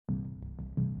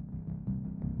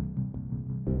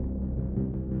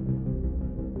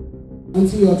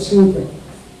unto your children,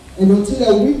 and unto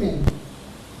the women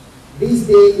this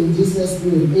day in Jesus'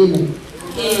 name. Amen.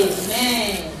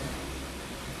 Amen.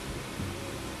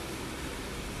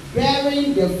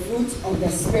 Bearing the fruit of the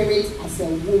Spirit as a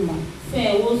woman.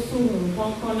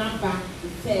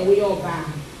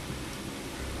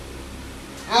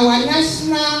 Our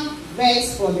national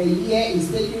verse for the year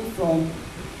is taken from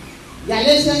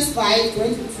Galatians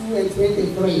 5:22 and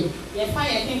 23.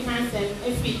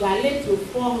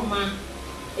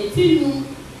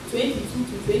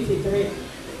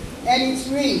 And it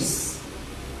reads,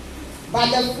 but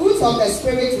the fruit of the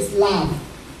Spirit is love,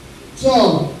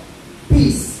 joy,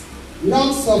 peace,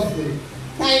 long-suffering,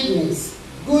 kindness,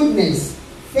 goodness,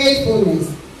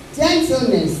 faithfulness,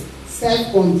 gentleness,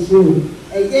 self-control.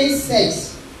 Against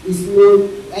such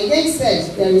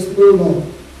there is no law.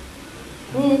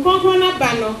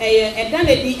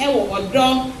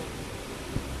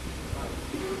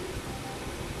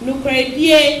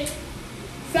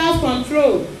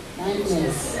 Self-control,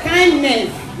 kindness,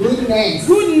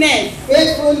 goodness,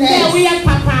 faithfulness. We are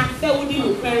papa, so we do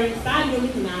parents.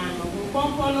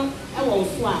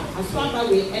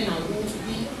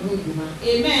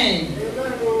 Amen.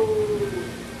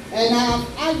 And I have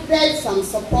added some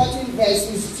supporting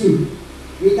verses too.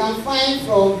 We can find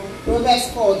from Proverbs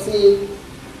 14,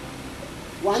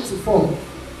 1-4.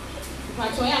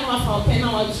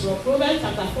 Proverbs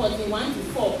chapter 14,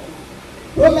 1-4.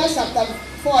 Proverbs chapter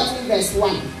 14, verse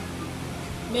 1.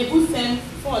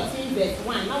 14, verse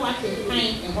 1. Now what can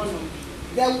find a honor?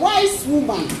 The wise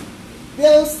woman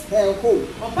builds her home,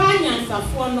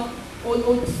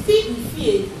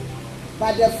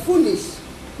 but the foolish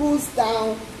pulls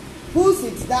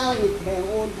it down with her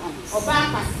own hands.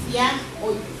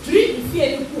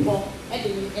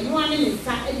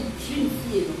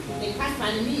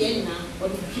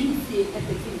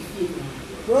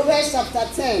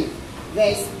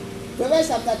 Proverbs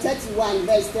chapter 31,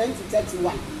 verse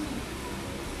 10-31.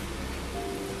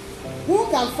 Who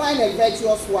can find a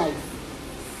virtuous wife?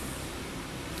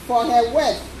 For her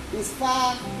worth is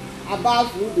far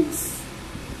above rubies.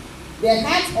 The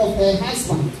heart of her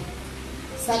husband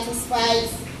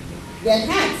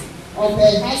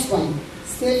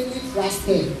safely trusts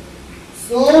her,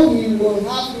 so he will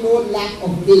have no lack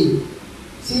of gain.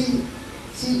 She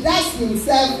does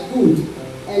himself good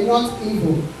and not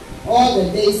evil all the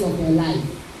days of her life.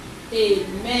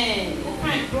 Amen.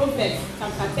 Kind Proverbs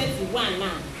chapter 31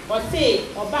 now. Or say,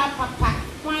 Oba Papa,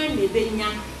 why me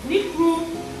benya? Niku,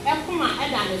 Ekuma,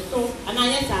 Edan, so, and I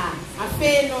yes, a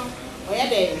fail, or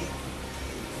yet.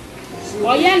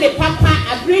 Oya le papa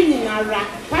abrenyina ara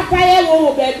papa ye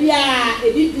wo baby a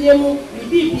edidiemu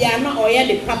bibia na oya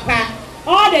le papa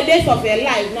all the days of her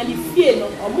life na the fear no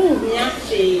omo hia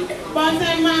she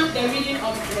bonsema the reading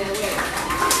of the word.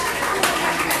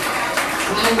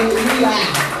 Hallelujah.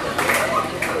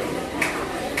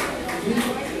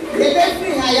 Ye be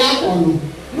free ha ya kono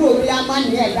no obi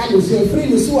amane e da no so free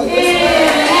no so o.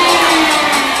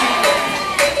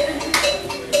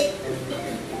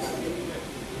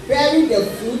 Bearing the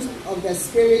fruit of the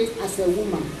Spirit as a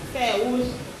woman.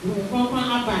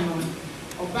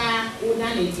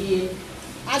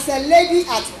 As a lady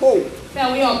at home.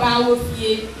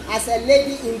 As a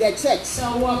lady in the church.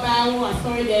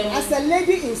 As a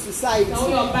lady in society.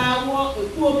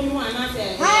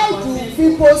 How do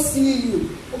people see you?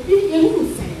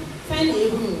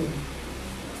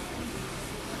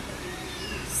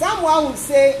 Someone would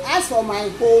say, as for my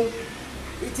home,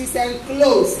 it is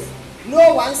enclosed.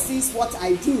 No one sees what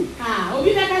I do. But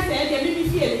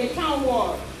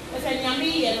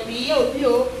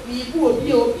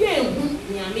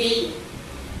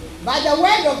the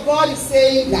word of God is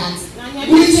saying that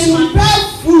we should bear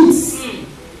fruits.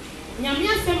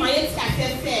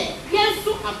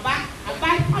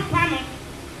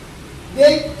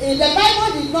 The Bible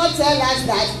did not tell us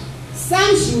that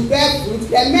some should bear fruit,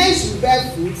 the men should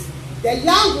bear fruit, the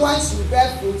young ones should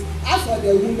bear fruit. As for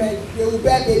the women, they will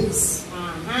bear babies.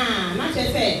 Not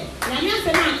just say, Namia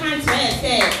said, I can't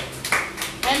say,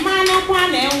 a man of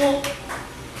one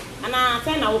and I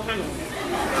send our panel.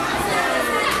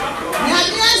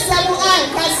 Namia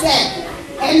said,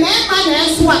 a man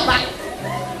and swap back.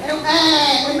 A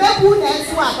man and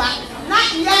swap back.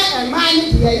 Not yet a man,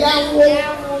 a young woman.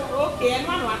 Okay, and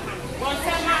one can. What's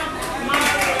that?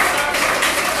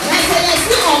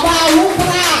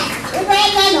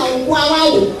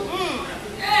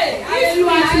 If you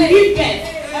are to give birth,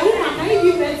 a woman can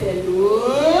give birth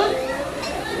alone.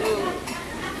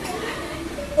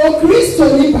 Oh, Christo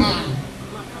Nipa.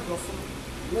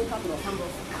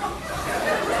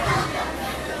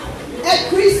 A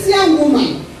Christian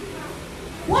woman.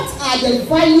 What are are the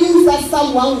values that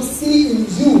someone will see in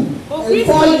you and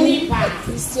call you a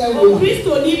Christian woman?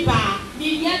 Christo nipa,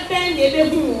 ni yebe nebe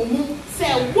hu se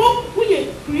wo uye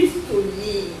Christo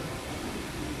ni.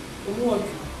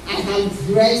 I have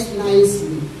dressed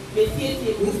nicely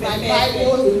with my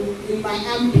Bible in my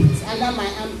armpits, under my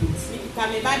armpits.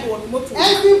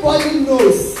 Everybody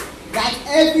knows that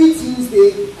every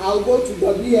Tuesday I'll go to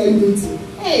WN meeting.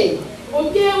 Hey,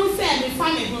 okay, who said me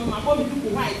family home, my body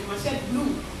look white, my shirt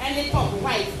blue, and the top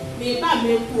white, me ba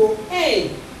me go.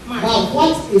 Hey, but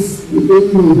what is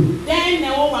within me? Then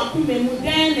the over kumemu,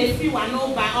 then the few one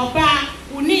over, oba,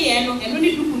 uni eno, and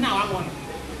only do now I want.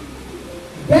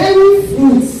 Bearing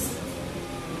fruits.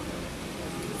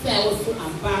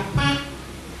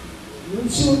 You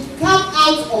should come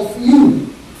out of you.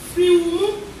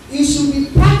 It should be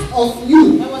part of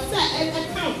you.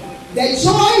 The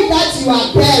joy that you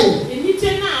are bearing, the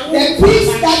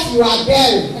peace that you are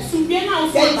bearing,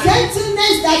 the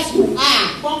gentleness that you are,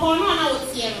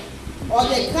 or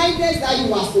the kindness that you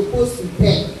are supposed to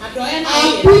bear.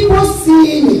 Are people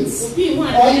seeing it?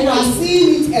 Or you are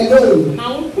seeing it alone?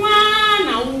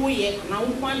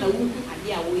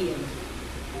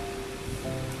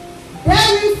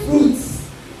 Bearing fruits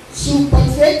should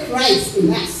portray Christ in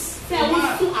us.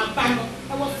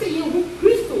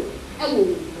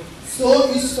 So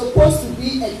it's supposed to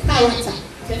be a character,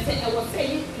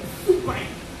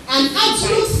 an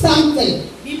absolute something.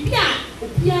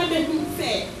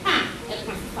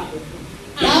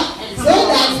 So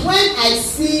that when I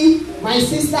see my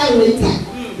sister Rita,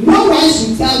 no one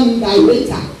should tell me that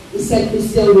Rita is a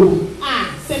Christian woman.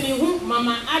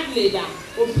 Mama Adelaide,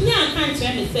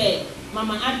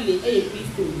 Mama Adelaide, a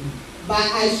Christian. But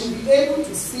I should be able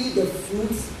to see the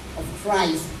fruits of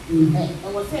Christ in her.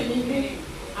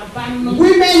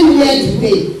 Women here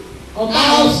today,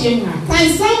 can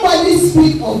somebody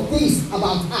speak of this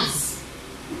about us?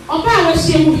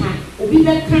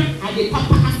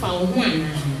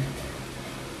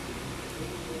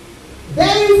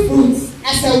 Bearing fruits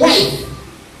as a wife.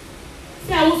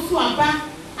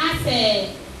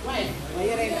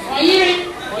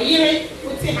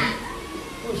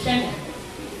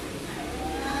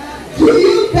 Do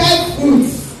you bear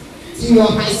fruits to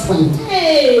your husband?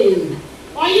 Hey,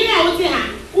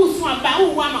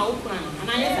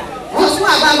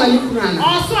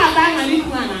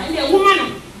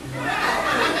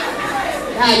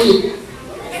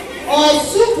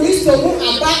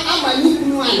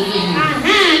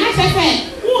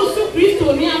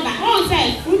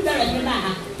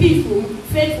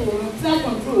 faithful,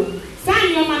 self-control. Sign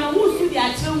your man who stood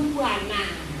their children who are now.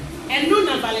 And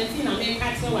Luna Valentina may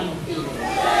catch one of them.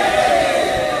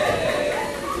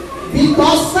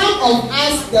 Because some of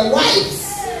us, the wives,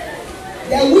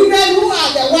 the women who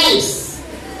are the wives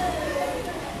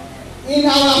in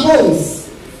our homes,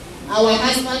 our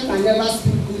husband can never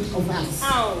speak good of us.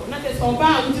 Oh, not as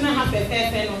Oba, we do not have a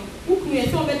fair fellow. Who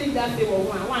creates somebody that they were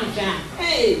one child.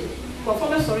 Hey, for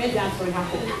father sorry, that's what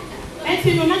happened. And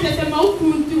you not as a mouth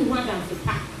do one dance to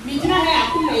pack. Me did not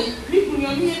have to make me put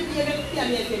your knee and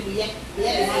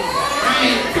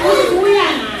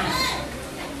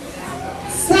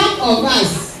some of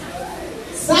us,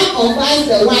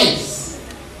 the wives,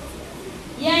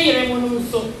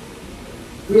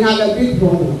 we have a big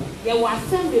problem.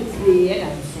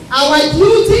 Our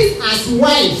duties as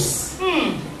wives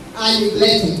are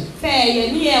neglected.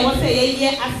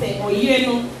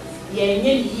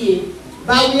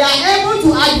 But we are able to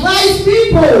advise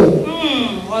people,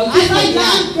 other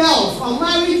young girls or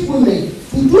married women,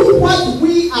 to do what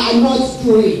we are not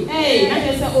doing. Hey, that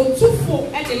is a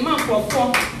twofold at the mouth of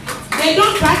four. They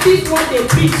don't practice what they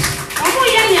preach.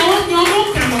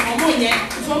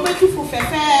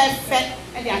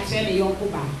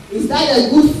 Is that a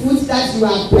good fruit that you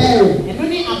are bearing?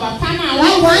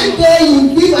 That one day you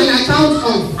give an account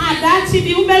of.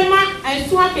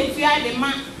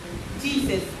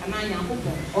 Jesus,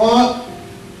 or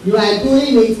you are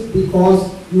doing it because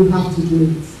you have to do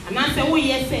it. And I said, "We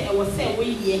yes, I was say we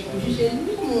yes." You should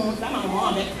know some of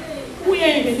them. We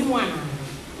ain't the one.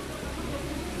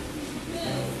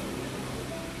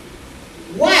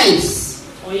 Wives,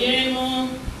 oh yeah, no.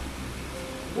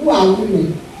 Who are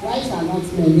women? Wives are not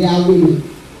men; they are women.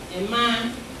 A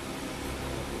man.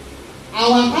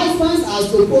 Our husbands are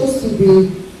supposed to be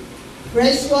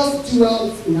precious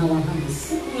jewels in our hands.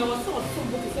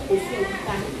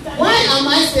 Why am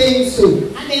I saying so?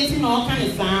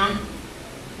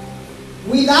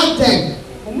 Without them,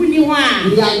 we are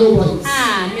nobodies.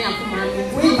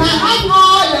 We can have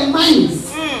all the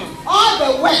monies, all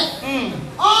the wealth,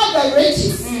 all the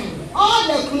riches, all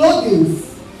the clothing.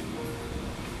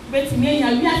 But me, I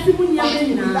be without them,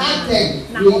 we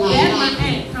are not.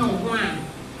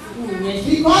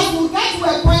 Because we get to a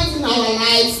point in our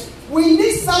lives, we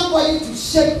need somebody to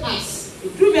shape us.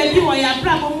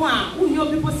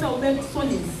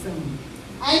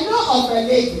 I know of a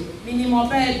lady.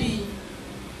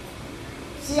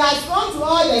 She has gone to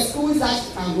all the schools that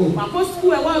she can go.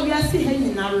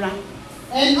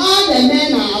 And all the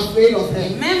men are afraid of her.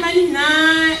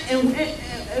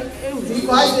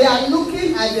 Because they are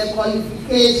looking at the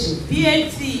qualification.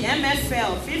 PhD,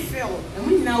 MFL, FIFL.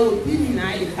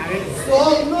 So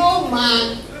no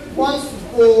man wants to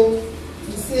go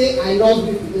to say I love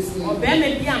you to this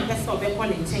lady.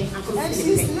 And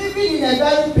she's living in a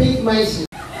very big mansion.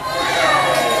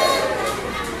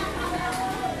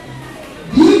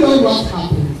 Do you know what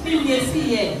happened? Because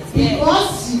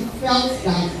she felt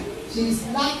that she is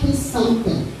lacking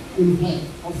something in her.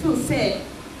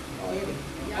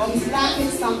 She's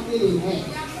lacking something in her.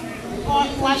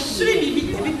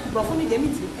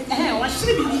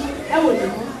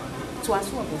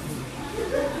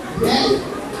 Then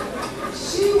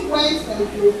she went and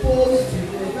proposed to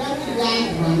a very young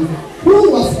man who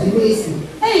was amazing.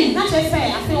 Hey, not just say,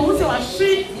 I say, also a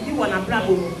street, you want a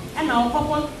bravo, and our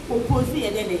couple proposed to a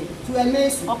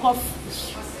mason. Of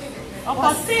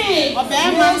say, of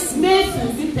mason,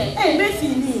 hey,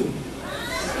 mason,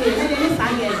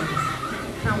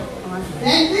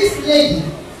 then this lady,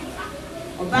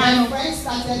 my friend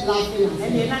started laughing at her.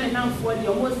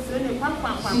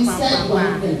 She said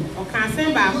one thing.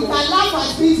 You can laugh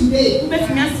at me today, but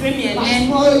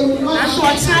tomorrow you will not laugh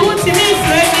at me.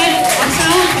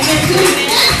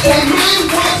 The man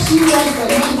what she wants the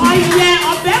man.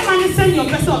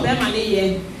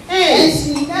 And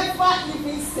she never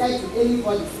even said to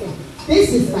anybody, this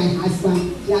is my husband.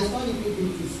 She has not even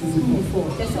been to school before.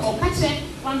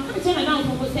 One person and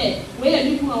say, where are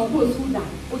you going to school now?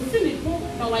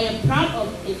 Now I am proud of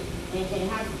it and her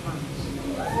husband.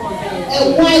 A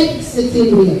wife sitting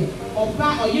here. Or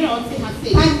you know,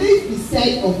 can this be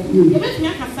said of you?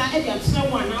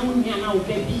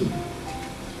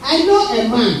 I know a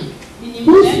man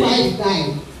whose wife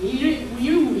died.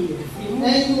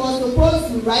 And he was supposed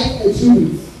to write a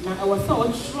treatise. Now I was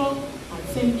so strong and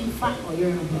sending fat or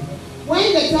your number.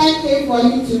 When the time came for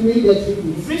him to read the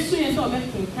treatise,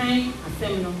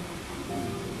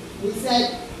 he said,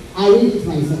 I read it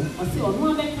myself.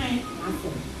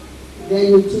 Then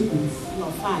he took it.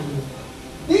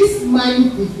 This man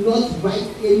did not write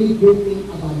any good thing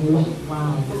about the wife.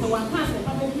 Wow.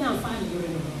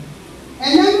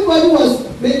 And everybody was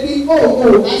making, as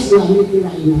you are making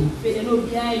right now.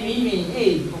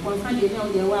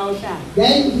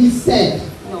 Then he said,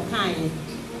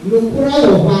 Nukura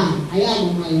Yoba, I am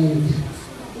on my own. He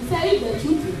said, if the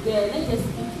truth is there, let us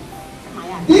speak it.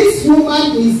 This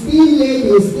woman is being laid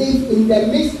in slave in the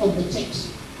midst of the church.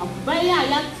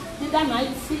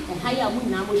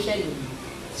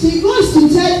 She goes to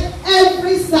church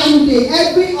every Sunday,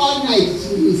 every all night.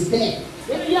 She is there.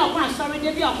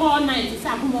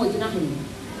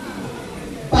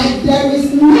 But there is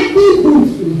nothing good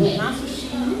in her.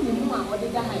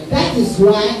 That is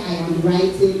why I am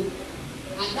writing.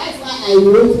 And that's why I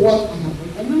wrote what I have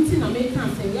written.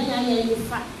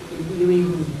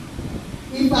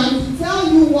 If I'm to tell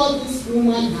you what this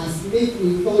woman has made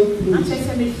me go through,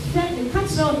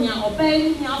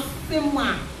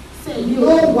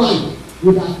 no one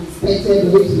would have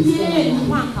expected her to say.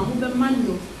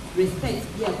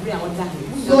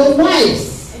 So wives,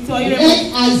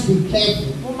 let us be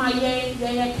careful.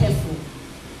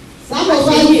 Some of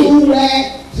us who wear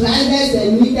trousers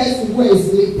and knickers to go and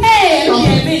sleep. We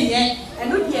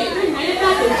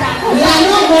are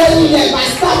not going there, but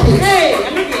stop it.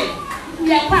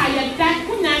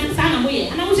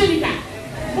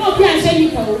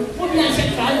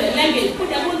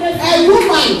 A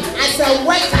woman as a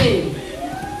worker.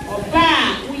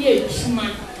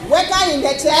 Worker in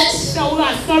the church,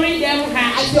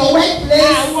 at your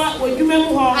workplace,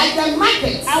 at the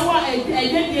market.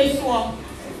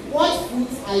 What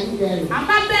foods are you wearing?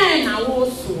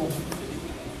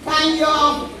 Can your,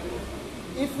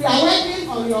 if you are working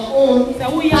on your own, by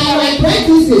your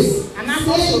apprentices,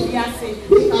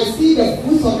 we can see the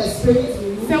fruits of the Spirit in you.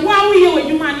 If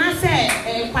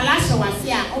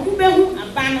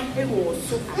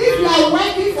you are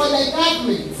working for the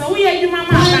government,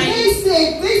 can they say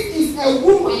this is a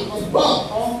woman of God?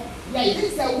 Or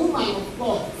this is a woman of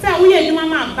God?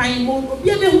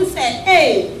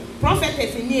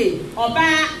 Prophetess in ye, or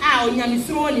by our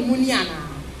Yamisro in Muniana.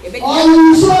 Or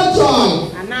you show joy.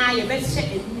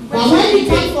 But when you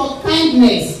come for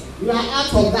kindness, you are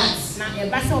out of that. Now, a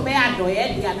basso bear, and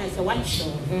I say, what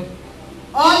show?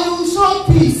 Or you show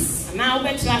peace. Now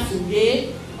bet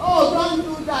you Oh, don't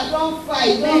do that, don't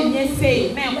fight. Men yes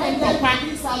say, men let there be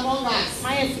peace among us.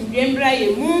 my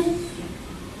move.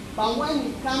 But when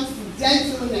it comes to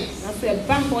gentleness, That's a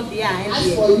bump on the eye.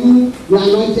 as for you, you are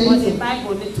not The gentle.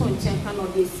 Bible, the tone check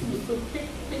cannot be seen. So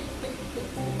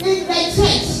In the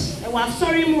church, I was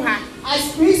sorry, Muha.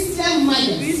 as Christian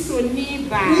mothers, Christian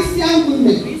Christian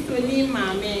women, Christian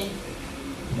mammy.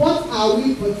 what are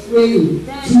we portraying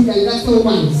to the little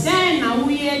ones? Then now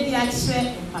we are the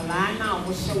actual Palana,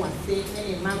 or show us saying,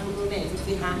 and Mamma,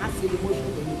 I see the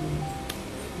motion.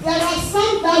 There are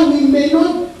some that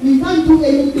we can't do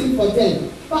anything for them.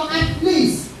 But at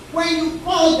least when you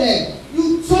call them,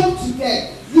 you talk to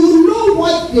them, you know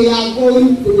what they are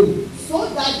going through. So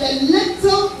that the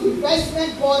little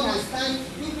investment God has done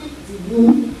giving to you,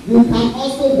 you can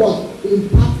also what?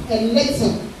 Impact a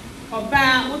little.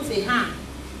 Oba, what's a hand?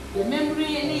 The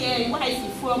memory in the air, why is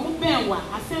it for a mobile?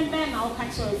 I send Ben now,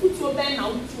 catch her, put your Ben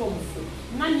out to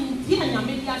a none in dear, and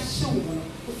maybe I show you,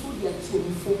 put your two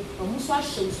for a Musa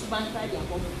show, Suban Friday.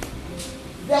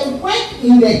 The work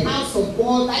in the house of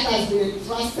God that has been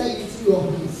entrusted into your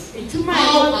hands.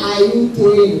 How are you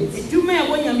doing it? Do me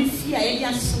when you miss here, I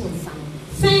just show some.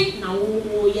 Say now,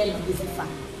 oh, yeah, this is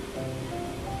fact.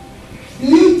 Do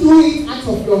you do it out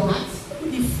of your heart?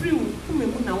 The free,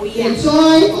 the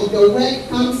joy of the work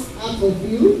comes out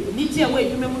of you.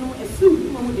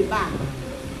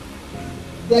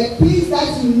 The peace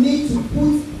that you need to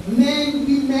put men,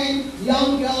 women,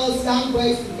 young girls, young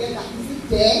boys together, is it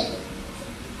there?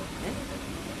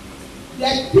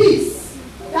 The peace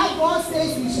that God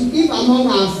says we should give among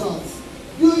ourselves.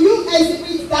 Do you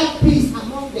exhibit that peace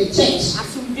among the church?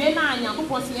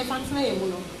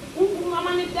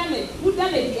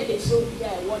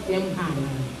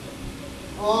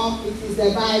 Or it is the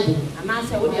Bible.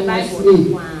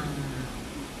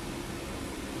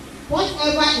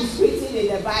 Whatever is written in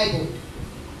the Bible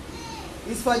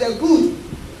is for the good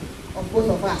of both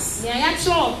of us.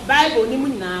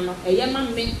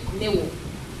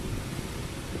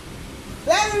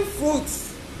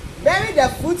 Bearing the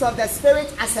fruit of the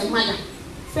Spirit as a mother.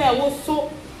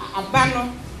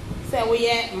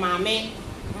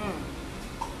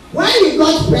 When you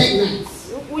got pregnant,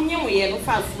 you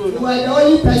were the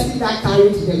only person that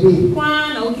carried the baby.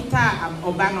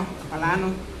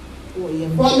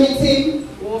 Vomiting,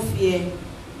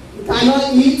 you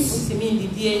cannot eat,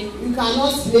 you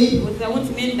cannot sleep. The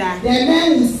men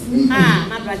will sleep.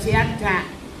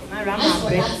 As for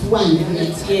that one,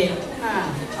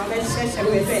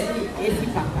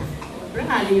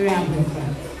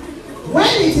 when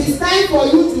it is time for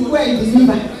you to go and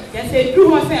deliver,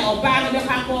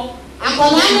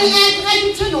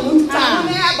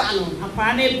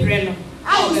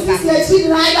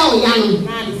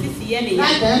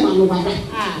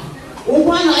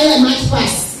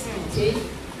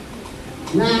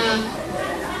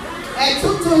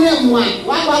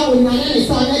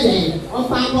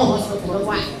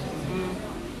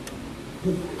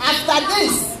 after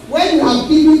this, when you have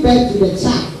given birth to the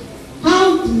child,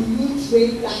 how do you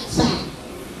train that child?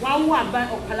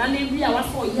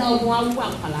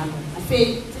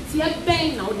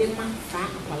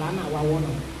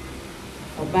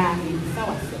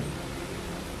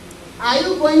 Are you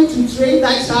going to train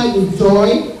that child with joy,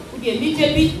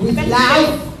 with love,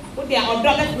 with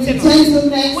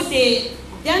gentleness?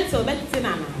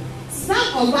 Some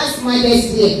of us mothers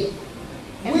here,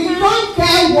 we don't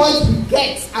care what we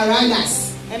get around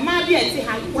us when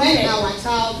our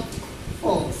child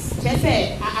falls. I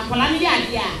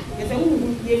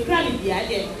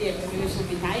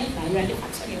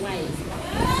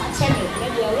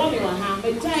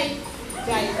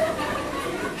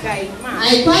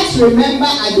quite remember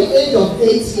at the age of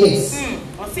 8 years.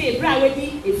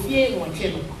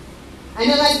 I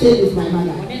never stayed with my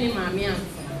mother.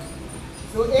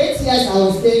 So 8 years I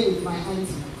was staying with my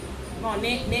auntie.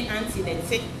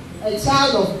 A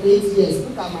child of 8 years.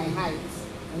 Look at my height.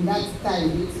 And that time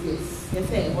 8 years. She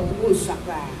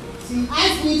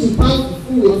asked me to pound the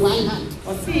food with one hand.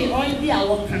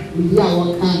 With our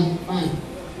hand. Fine.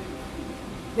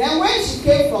 Then when she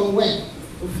came from work,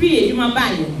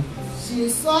 she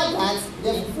saw that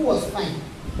the food was fine.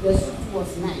 The soup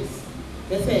was nice.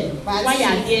 But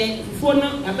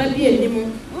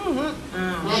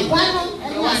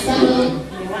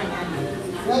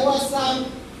there was some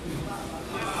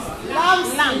lamb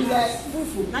in the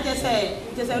fufu. Not just say,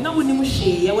 no one knew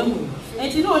she,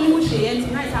 and you know, only she, and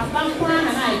tonight I've done one and I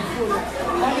food.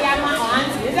 Only I'm my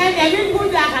auntie. Then every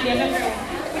good that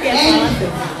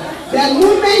the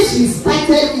moment she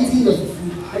started eating the food,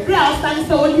 I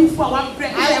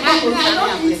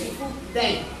don't eat food then.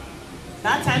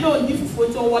 That time no need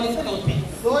photo what is it.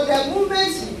 So the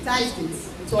moment she touched it,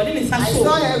 so I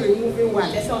saw her removing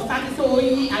one. Yes, I started so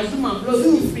Azuma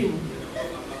blows 2,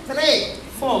 3,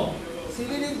 4. She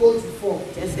didn't go to 4.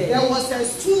 Yes, there was a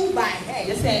stool by her.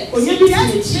 Yes, sir.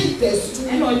 Just check the stool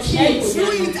and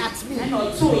threw it at me. And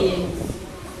 2 years.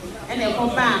 And I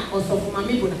come back also for my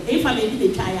people. If I may be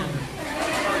the child,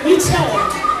 each so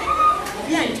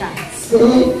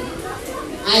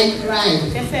I cried.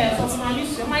 Yes, sir. So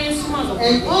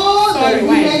and all the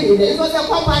women in there, it was a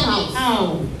compound house.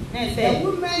 Oh, yes, sir. The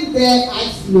women there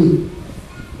asked me,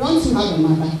 don't you have a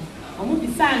mother? I'm be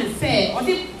saying, say, or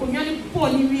the community poor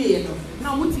new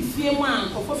now what is fear one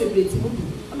for the great movie.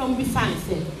 I'm be saying,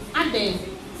 say, and then,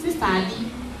 sister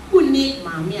Adi, who need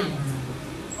mammy.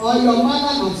 Or your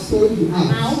mother has sold you out.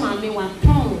 Now, mammy, 1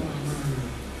 pound.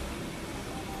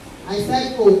 I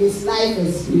said, oh, it's life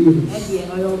experience. And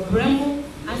yeah, or your bremo,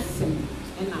 assent,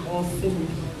 and I all family.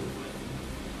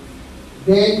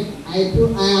 Then I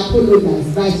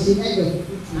apologized, but she never.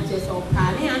 I just saw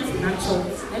Party and natural,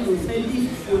 and we send you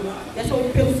food. That's all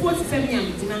pay for to send me a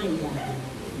dinner.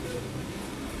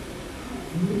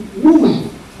 Woman,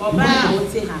 or I would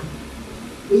say her.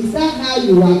 Is that how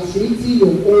you are treating your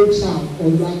own child, or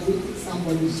you are treating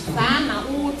somebody's child? Sana,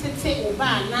 who take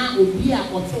over now, will be a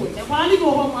or two. The Bible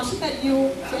go home, I should at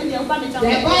you. The Bible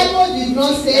did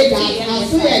not say that as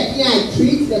soon as you can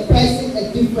treat the person a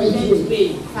different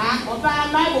way. Or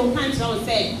Bible can't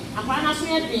say, upon us, we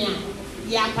are being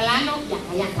Yakalano,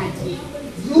 Yakayakati.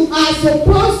 You are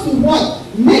supposed to what?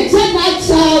 Nurture that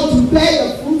child to bear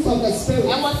the fruits of the Spirit. I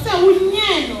was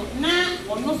saying, now,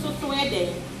 or no so swear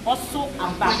also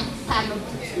about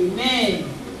amen.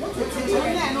 What is it?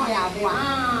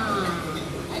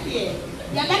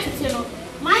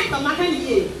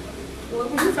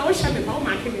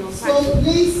 So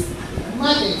please,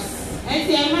 mothers,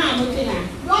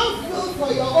 don't feel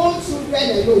for your own children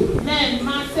alone.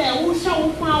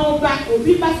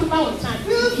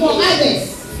 Feel for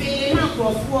others. They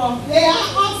are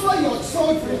also your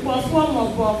children.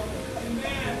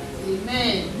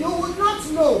 Amen. You would not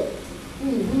know who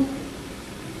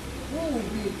will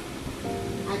be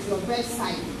at your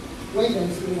bedside when there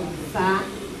is no one. Sir,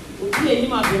 we need to be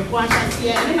cautious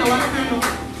here. I don't know what kind of.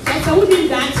 Just a wooden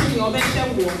dancing your best show.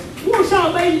 Who shall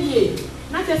obey ye?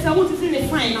 Not just a wood in the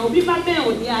fine. I'll be back there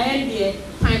with the iron there.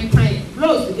 Time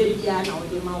blows to the beer now.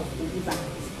 The mouth will be back.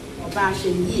 Or bash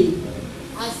in ye.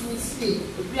 As we speak,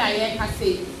 if we are here, I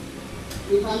say.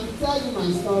 If I could tell you my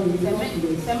story, the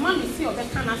man is here, the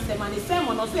can ask the man is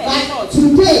sermon or say, but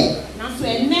today,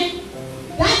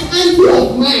 that auntie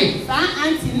of mine, that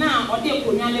auntie now, or they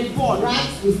put on the board, right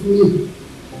with me.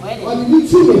 Or the new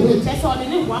children, just or the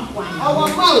new one,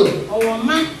 our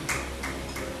man.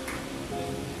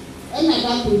 And I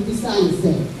got to this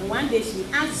answer. And one day she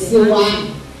asked the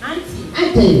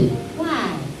auntie,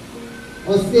 why?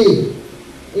 Or say,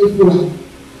 if you are.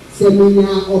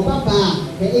 Semina or Papa,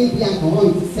 the ABM or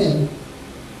on to sell.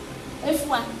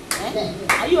 F1,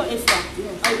 are you F1?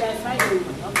 Yes. Oh, that's right.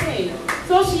 Okay.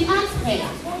 So she asked her,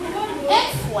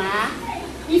 F1,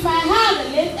 if I had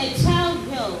a child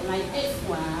girl like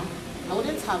F1, I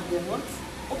wouldn't have the what?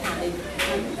 Okay.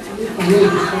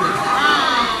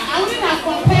 I wouldn't have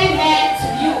compared her to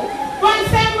you. One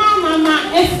say,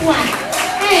 Mama, F1.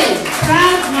 Hey,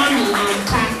 proud mommy and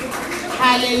papa.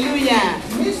 Hallelujah.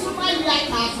 Miss Maria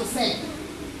Castle said,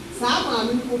 Sama,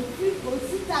 people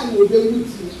sit down with the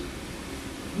woods.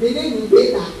 Meaning you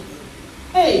better.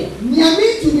 Hey, near me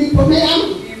to be Pomeam.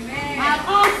 I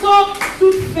also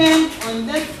stood firm on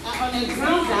this on the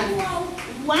ground that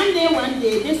one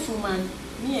day, this woman,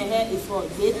 me and her is for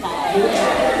data.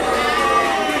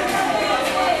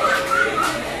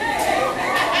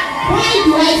 Why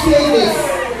do I say this?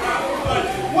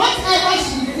 Whatever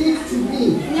she did to me,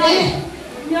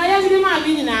 you are young, you might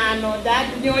be now, that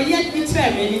you are yet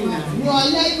determined now. You are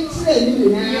yet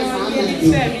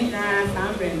determined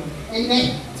now. And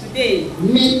then today,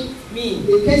 me,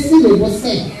 the person was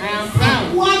said, I am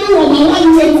proud. What do you want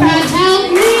to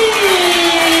help me?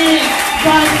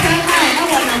 But I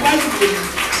want to watch you.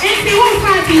 If you won't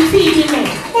pass in TV, you know,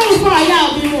 who for a yell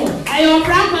be more. I am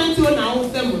proud man to now,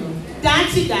 them.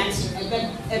 Dancing, a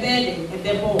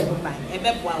bed, ball, a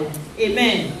bed, wow.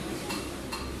 Amen.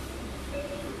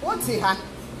 What's it?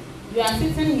 You are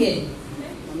sitting here.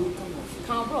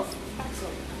 Come off.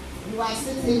 You are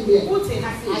sitting here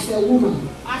as a woman,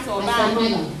 as a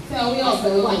mother, as a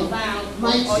wife.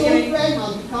 My children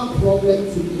have become problem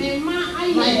to me. My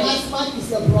husband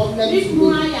is a problem to me.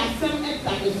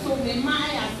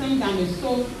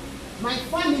 My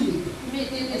family,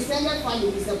 extended family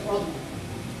is a problem.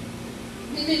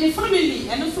 the family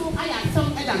and also I have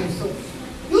some other so.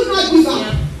 Do not give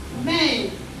up. Men,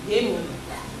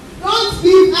 don't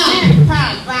give up.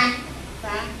 Back.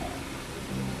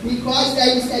 Because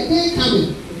there is a day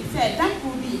coming. He said that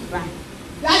will be back.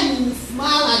 That you will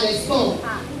smile at the storm.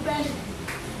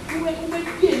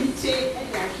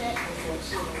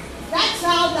 That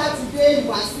child that today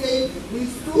you are saying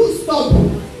is too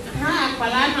stubborn.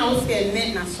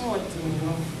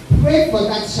 Pray for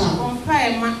that child.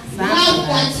 Love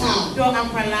that child.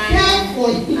 Care for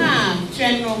him. Be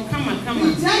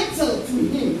gentle to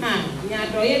him.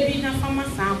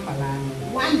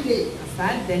 One day,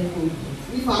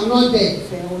 if I'm not there,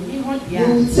 you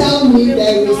will tell me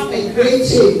there is a great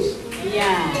change.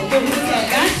 Yeah, that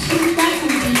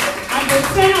will be. I will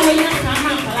tell you when you come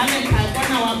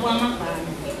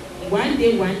one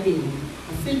day.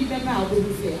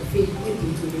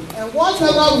 And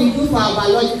whatever we do for our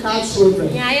biological children,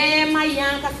 we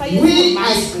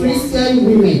as Christian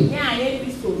women,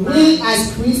 we as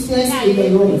Christians in the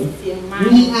Lord,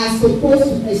 we are supposed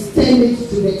to extend it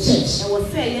to the church.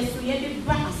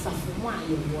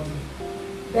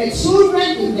 The children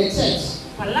in the church,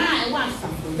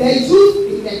 the youth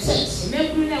in the church,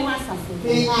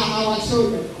 they are our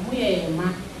children.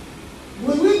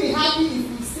 Will we be happy if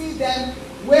we see them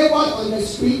wayward on the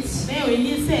streets?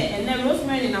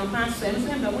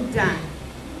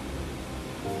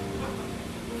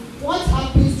 What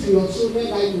happens to your children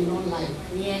that you don't like?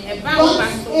 Don't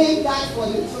aim that for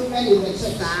the children in the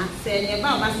church.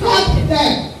 Help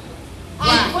them.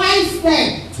 Advise them.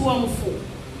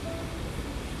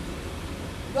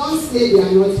 Don't say they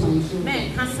are not my children.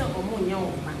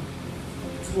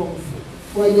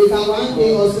 For they can one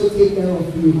day also take care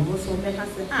of you.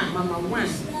 Mama one,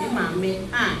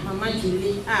 Mama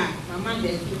Julie, Mama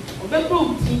Becky.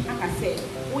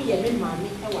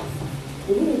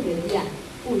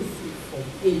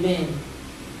 Amen.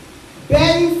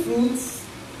 Bearing fruits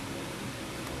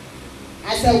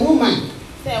as a woman,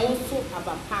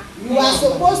 you are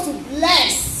supposed to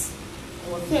bless.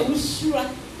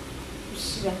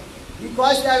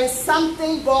 Because there is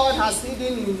something God has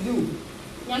hidden in you.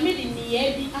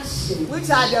 Which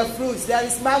are the fruits? There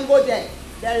is mango there.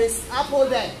 There is apple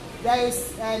there. There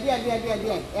is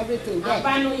everything there.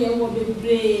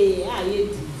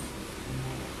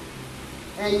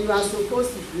 And you are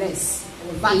supposed to bless.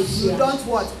 But you don't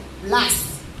what? Blast.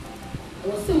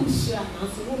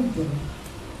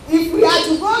 If we are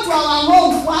to go to our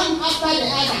homes one after the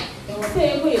other,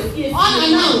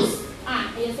 unannounced,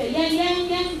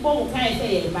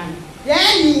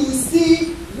 then you will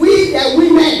see we the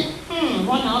women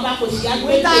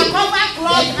with our cover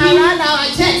cloth around our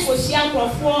chest,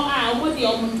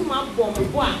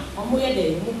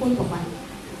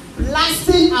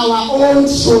 blasting our own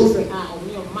children.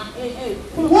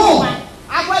 Whoa!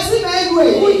 I was in anyway.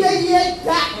 Who did you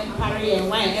that?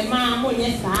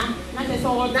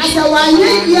 That's the one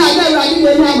you are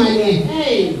ready.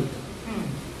 Hey.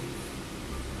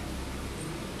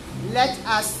 Let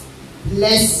us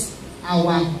bless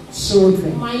our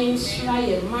children.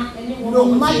 No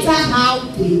matter how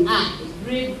they are.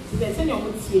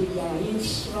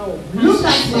 Look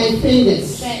at my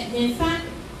fingers.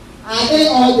 Are they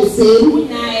all the same?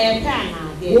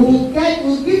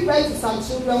 We'll give birth to some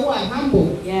children who are humble.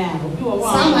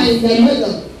 Some are in the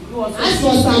middle. As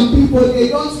for some people, they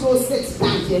don't throw 6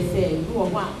 times.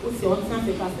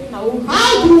 How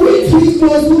do we treat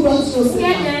those who don't throw 6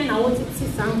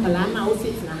 times?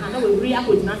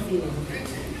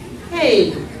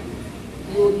 Hey,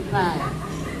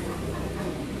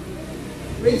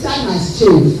 Richard has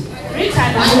changed. And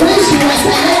when she was a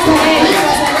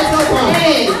little boy,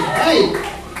 hey.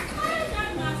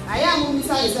 I am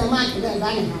is a man to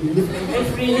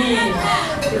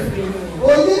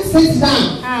sit down.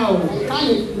 I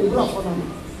can't block for them.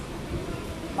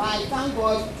 But I thank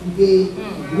God today,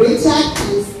 Richard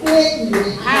can stay in the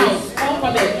house all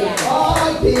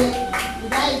day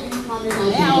without even coming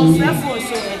out.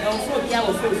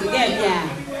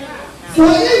 So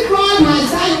if God has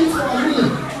done this for me,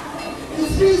 it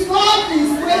means God is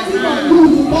waiting on you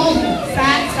to call him.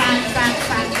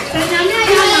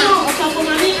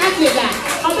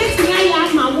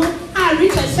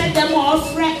 Richard said them all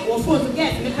fret or phone to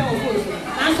get me.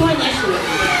 That's why God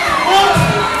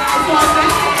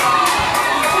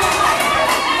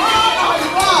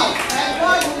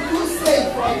will do save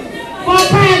for you.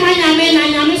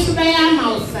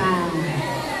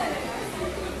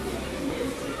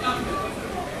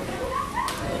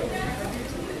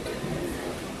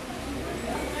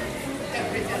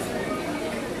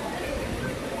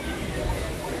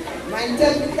 My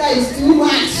interpreter is too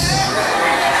much.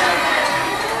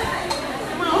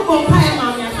 compare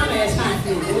mommy and family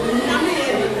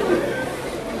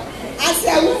as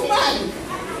a woman,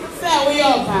 say we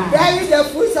are bearing the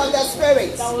fruits of the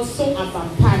spirit, that was so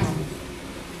about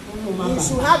you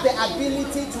should have the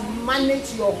ability to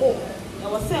manage your home. I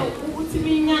was saying, who to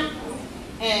be a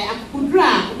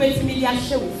kudra, wait me, I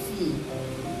show fee.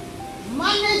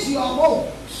 Manage your home.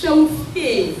 Show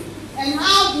fee. And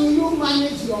how do you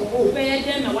manage your home?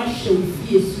 Then I was show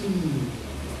fee.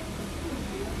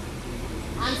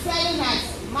 I'm selling at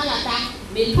Malata.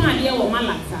 Me can't hear what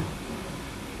Malata.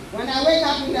 When I wake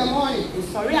up in the morning,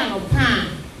 sorry, I'm not pan.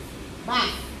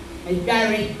 Bath, a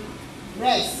Gary,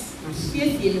 rest. My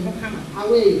space in the hammer.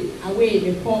 Away,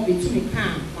 the pop between the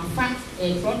can, my fat,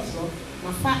 a trot,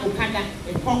 my fat Okada,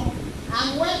 a pop.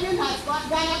 I'm working at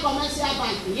Ghana Commercial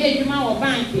Bank. Yeah, you know,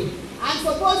 banking. I'm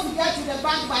supposed to get to the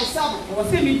bank by 7. I was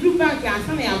saying, me do bank, and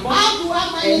something about how do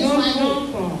I manage my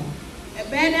home? A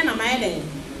bed and a man.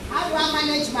 How do I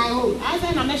manage my home? I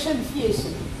said, I'm mentioning fees.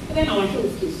 Then I was show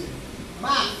fees.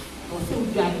 Bath. I was so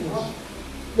driving.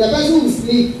 The person will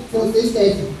sleep till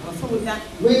 6:30. I was so with that.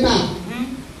 Wake up.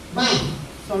 Bath.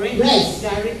 Sorry. Rest.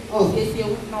 Oh, yes,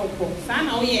 you know.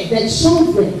 Sana, oh, yeah. The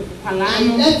children are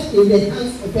left in the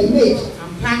hands of the maid.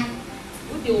 I'm packed.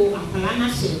 Who do a palana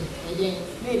ship?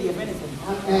 Maybe a benefit. A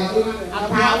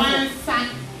power sack.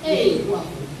 Hey,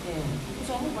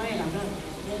 so why am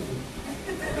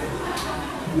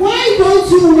why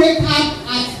don't you wake up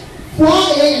at 4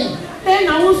 a.m.? Then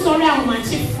I won't sorry I'm my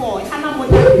chief for.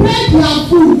 Prepare their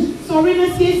food. Sorry,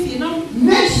 let's see,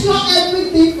 make sure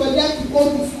everything for them to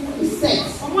go to school is set.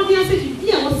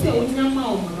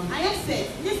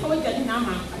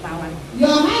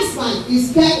 Your husband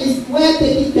is well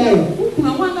taken care of.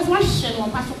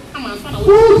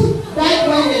 Food that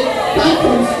when they come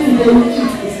from school they will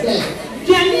eat is there.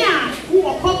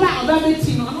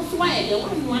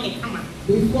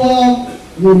 Before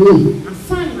you leave.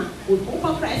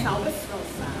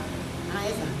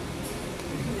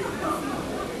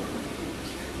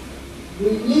 We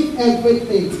leave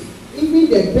everything, even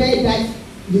the bed that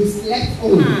you slept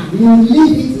on, you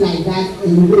leave it like that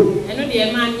and go. I know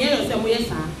the man here was a yes,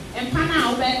 and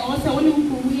Pana also when you and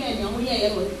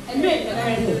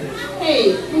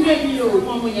hey,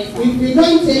 if you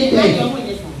don't take care,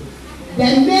 the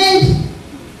maid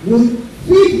will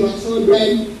feed your children,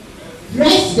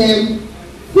 dress them,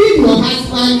 feed your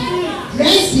husband,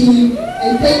 dress him,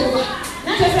 and take over.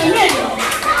 That's a maid.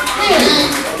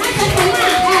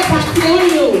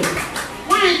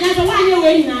 Why you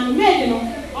waiting on maid?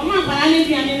 Or my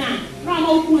paranian,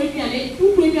 no,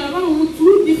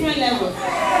 two different levels.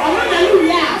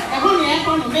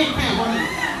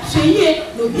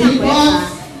 Because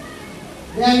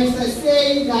there is a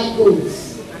saying that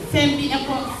goes, the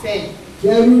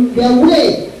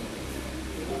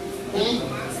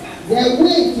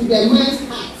way to the man's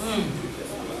heart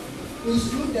is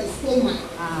through the stomach.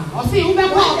 When the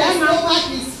stomach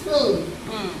is filled,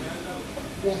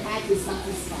 the heart is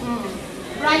satisfied.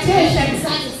 Right,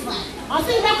 satisfied. I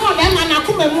think that called them and I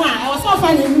come and I was so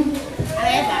funny.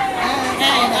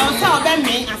 I was so bad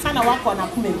me and son of walk on a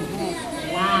kume.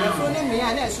 Wow, me,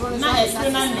 and that's one of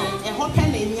a hot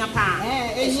pen in your pa.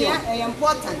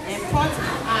 Important.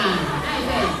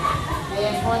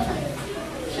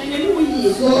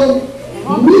 So,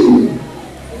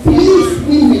 please,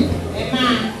 women,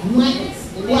 mothers,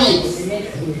 wives,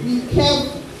 be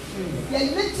careful. The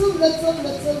little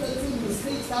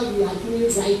mistakes that we are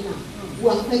doing right now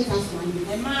will affect us one day.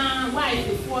 And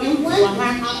when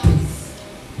that happens,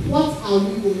 what are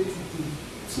we going to do?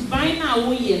 To buy now,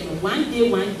 one day.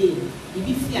 If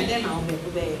you see them, I'll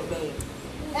obey.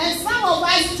 And some of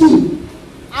us too,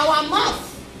 our mouth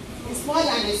is more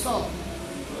than a saw.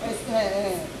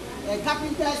 A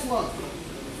carpenter's work.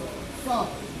 So,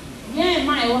 yeah,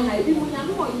 my own idea. A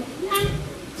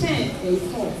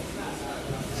saw.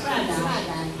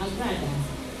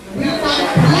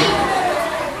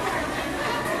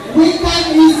 We can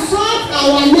insult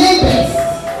our neighbors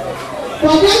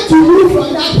for them to move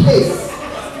from that place.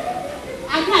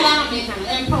 I can't make an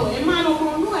empower. A man of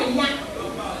no young.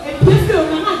 A people,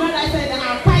 my brother said that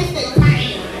our price the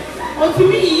time. Or to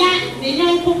me, young, the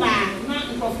young Kuba, not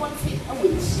for 40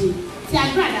 hours. See, I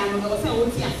grad, I was a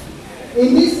in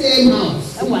this same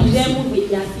house, I want them with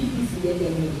their CPC.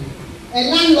 A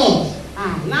landlord.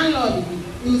 Landlord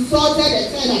insulted the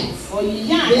tenants. Oh,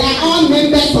 yeah. They are all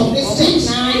members of this church.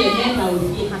 And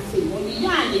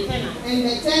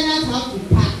the tenants have to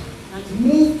pack and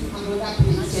move to another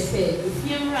place.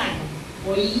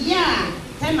 Oh, yeah.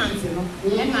 Tenants, and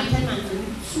my tenants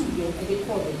shoot you at the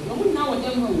court.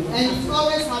 And it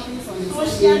always happens on the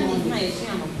social media.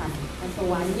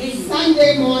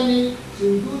 Sunday morning, she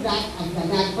will do that after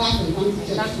that, back and come to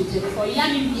church.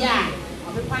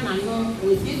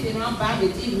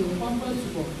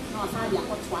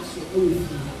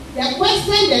 The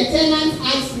question the tenant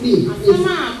asked me is,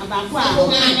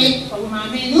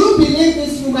 do you believe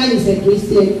this woman is a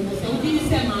Christian?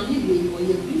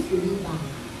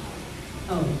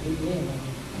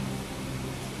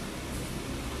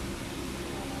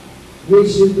 We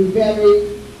should be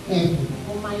very careful.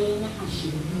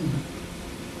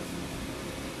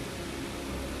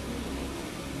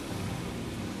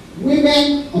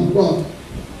 Women of God.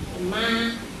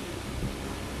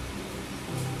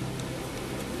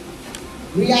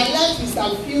 We are left with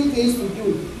some few things to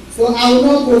do, so I will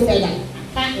not go further.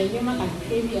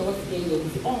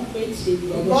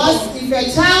 Because if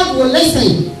a child will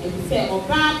listen, the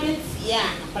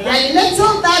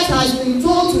little that has been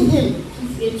told to him,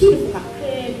 he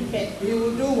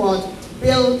will do what?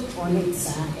 Build on it.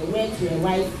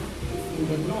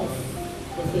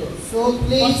 So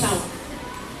please,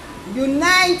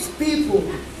 unite people.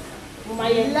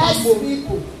 Bless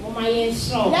people.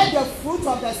 Let the fruit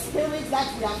of the Spirit that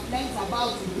we have learned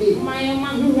about today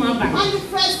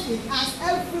manifest in us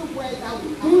everywhere that we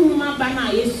are.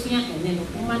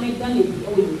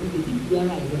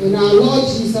 In our Lord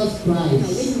Jesus Christ,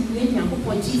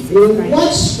 we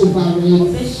watch over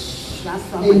it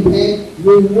and then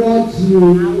reward you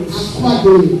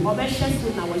accordingly.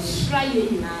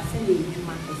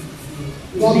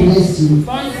 God bless you.